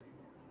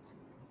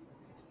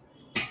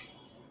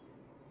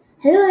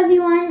Hello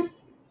everyone,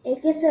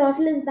 AK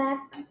Sarotl is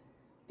back.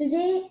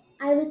 Today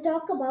I will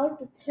talk about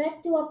the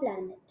threat to our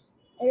planet,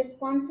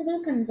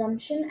 irresponsible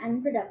consumption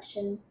and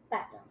production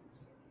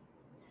patterns.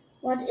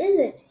 What is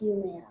it, you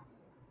may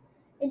ask?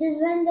 It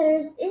is when there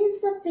is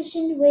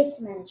insufficient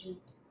waste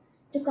management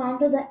to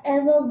counter the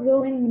ever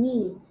growing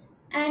needs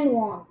and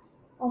wants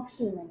of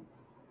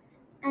humans.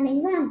 An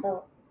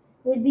example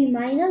would be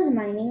miners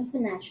mining for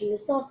natural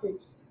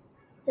resources,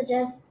 such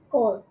as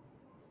coal.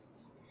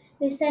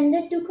 They send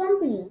it to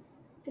companies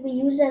to be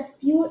used as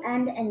fuel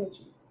and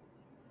energy.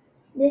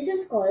 This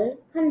is called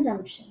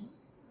consumption.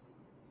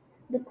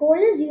 The coal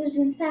is used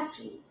in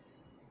factories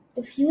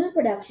to fuel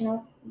production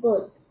of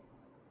goods.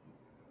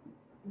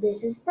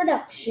 This is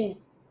production.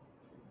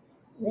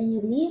 When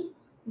you leave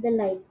the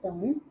light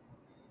zone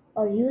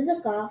or use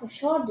a car for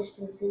short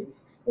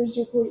distances which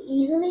you could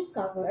easily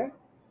cover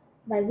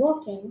by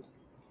walking,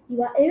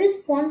 you are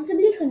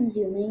irresponsibly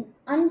consuming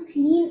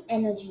unclean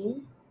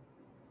energies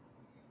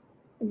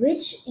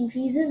which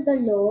increases the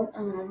load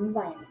on our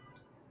environment.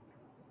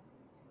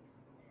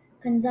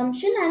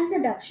 Consumption and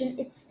production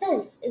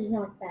itself is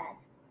not bad.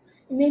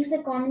 It makes the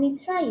economy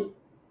thrive.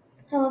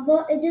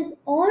 However, it is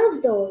all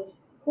of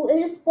those who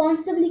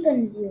irresponsibly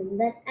consume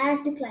that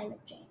add to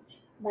climate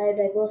change,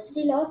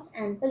 biodiversity loss,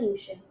 and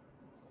pollution.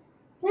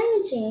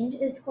 Climate change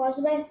is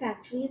caused by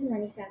factories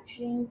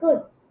manufacturing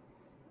goods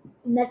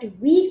that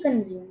we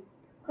consume,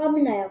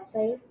 carbon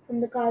dioxide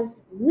from the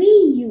cars we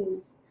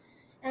use,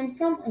 and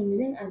from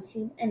using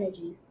unclean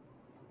energies.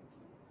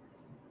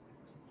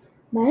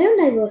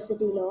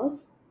 Biodiversity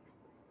loss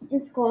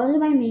is caused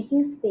by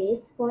making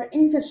space for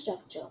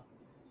infrastructure,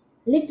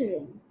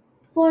 littering,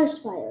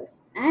 forest fires,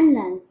 and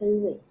landfill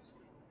waste.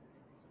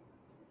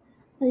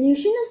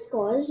 Pollution is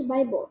caused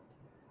by both,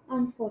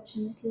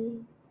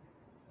 unfortunately.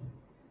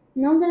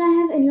 Now that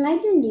I have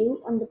enlightened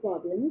you on the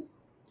problems,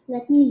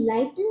 let me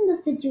lighten the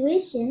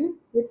situation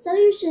with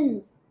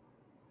solutions.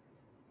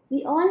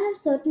 We all have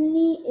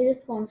certainly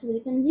irresponsibly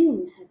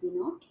consumed, have we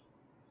not?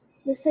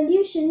 The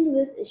solution to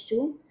this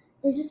issue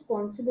is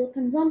responsible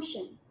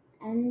consumption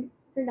and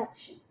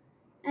production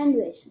and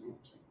waste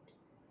management.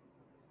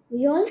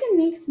 We all can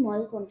make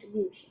small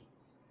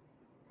contributions.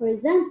 For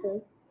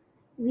example,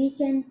 we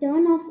can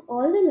turn off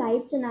all the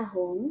lights in our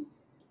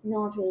homes,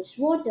 not waste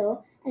water,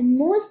 and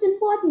most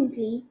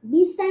importantly,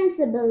 be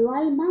sensible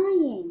while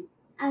buying.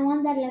 I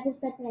want that Lego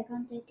set, but I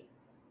can't take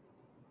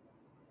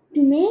it.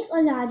 To make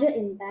a larger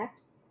impact,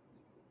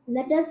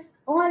 let us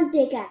all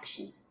take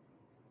action.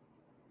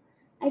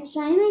 I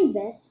try my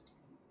best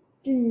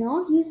to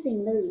not use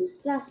single use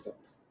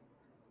plastics,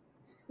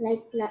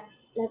 like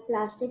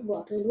plastic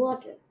bottled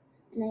water,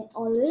 and I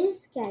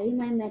always carry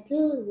my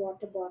metal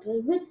water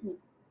bottle with me.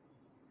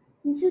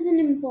 This is an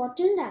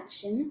important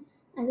action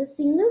as a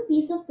single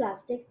piece of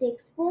plastic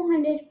takes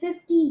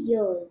 450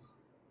 years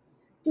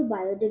to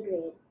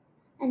biodegrade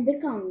and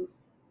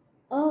becomes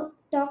a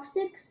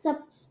toxic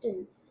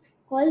substance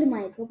called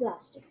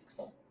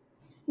microplastics.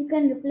 You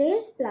can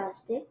replace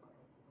plastic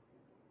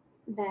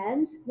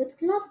bags with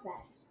cloth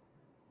bags.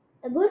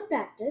 A good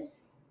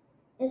practice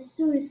is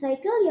to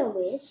recycle your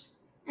waste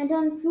and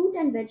turn fruit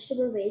and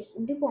vegetable waste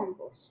into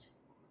compost.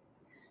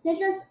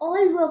 Let us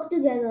all work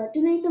together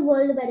to make the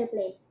world a better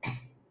place.